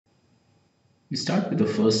We start with the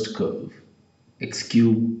first curve, x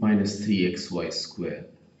cubed minus 3xy squared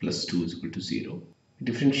plus 2 is equal to 0. We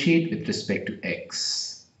differentiate with respect to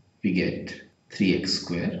x. We get 3x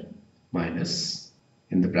squared minus,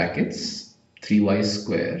 in the brackets, 3y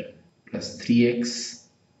squared plus 3x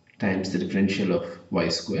times the differential of y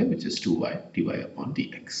squared, which is 2y, dy upon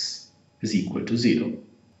dx, is equal to 0.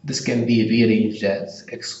 This can be rearranged as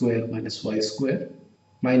x squared minus y squared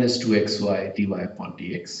minus 2xy dy upon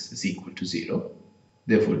dx is equal to 0.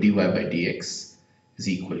 Therefore, dy by dx is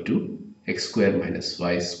equal to x squared minus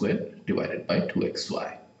y squared divided by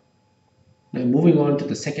 2xy. Now moving on to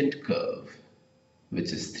the second curve,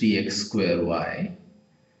 which is 3x squared y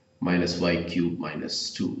minus y cubed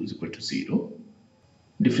minus 2 is equal to 0.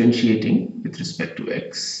 Differentiating with respect to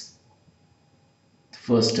x, the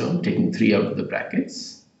first term taking 3 out of the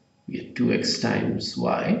brackets, we get 2x times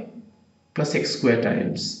y plus x squared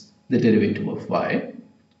times the derivative of y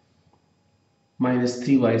minus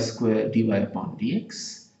 3y squared dy upon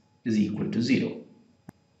dx is equal to 0.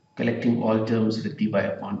 Collecting all terms with dy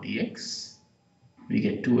upon dx, we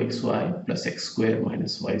get 2xy plus x squared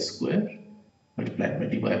minus y squared multiplied by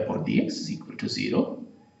dy upon dx is equal to 0.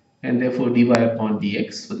 And therefore dy upon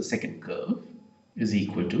dx for the second curve is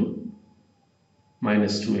equal to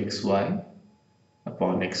minus 2xy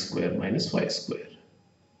upon x squared minus y squared.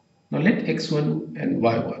 Now let x1 and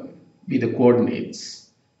y1 be the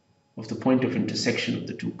coordinates of the point of intersection of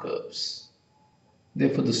the two curves.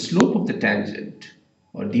 Therefore the slope of the tangent,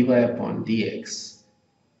 or dy upon dx,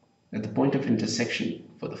 at the point of intersection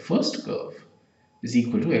for the first curve is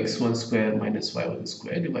equal to x1 squared minus y1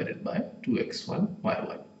 squared divided by 2x1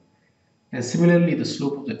 y1. And similarly the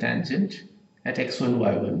slope of the tangent at x1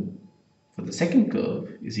 y1 for the second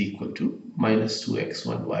curve is equal to minus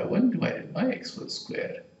 2x1 y1 divided by x1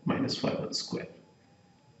 squared minus y1 squared.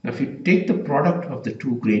 Now if you take the product of the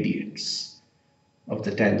two gradients of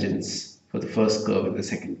the tangents for the first curve and the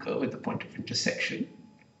second curve at the point of intersection,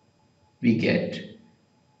 we get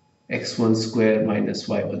x1 squared minus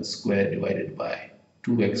y1 squared divided by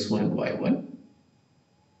 2x1 y1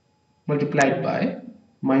 multiplied by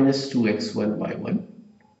minus 2x1 y1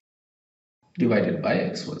 divided by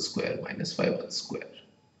x1 squared minus y1 squared.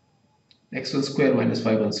 x1 squared minus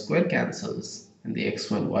y1 squared cancels, and the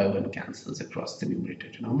x1 y1 cancels across the numerator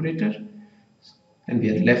denominator, and we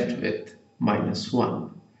are left with minus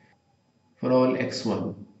 1 for all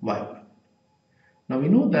x1 y1. Now we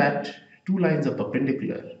know that two lines are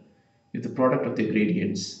perpendicular if the product of their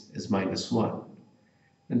gradients is minus 1,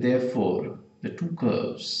 and therefore the two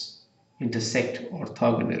curves intersect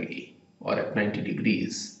orthogonally or at 90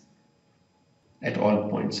 degrees at all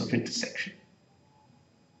points of intersection.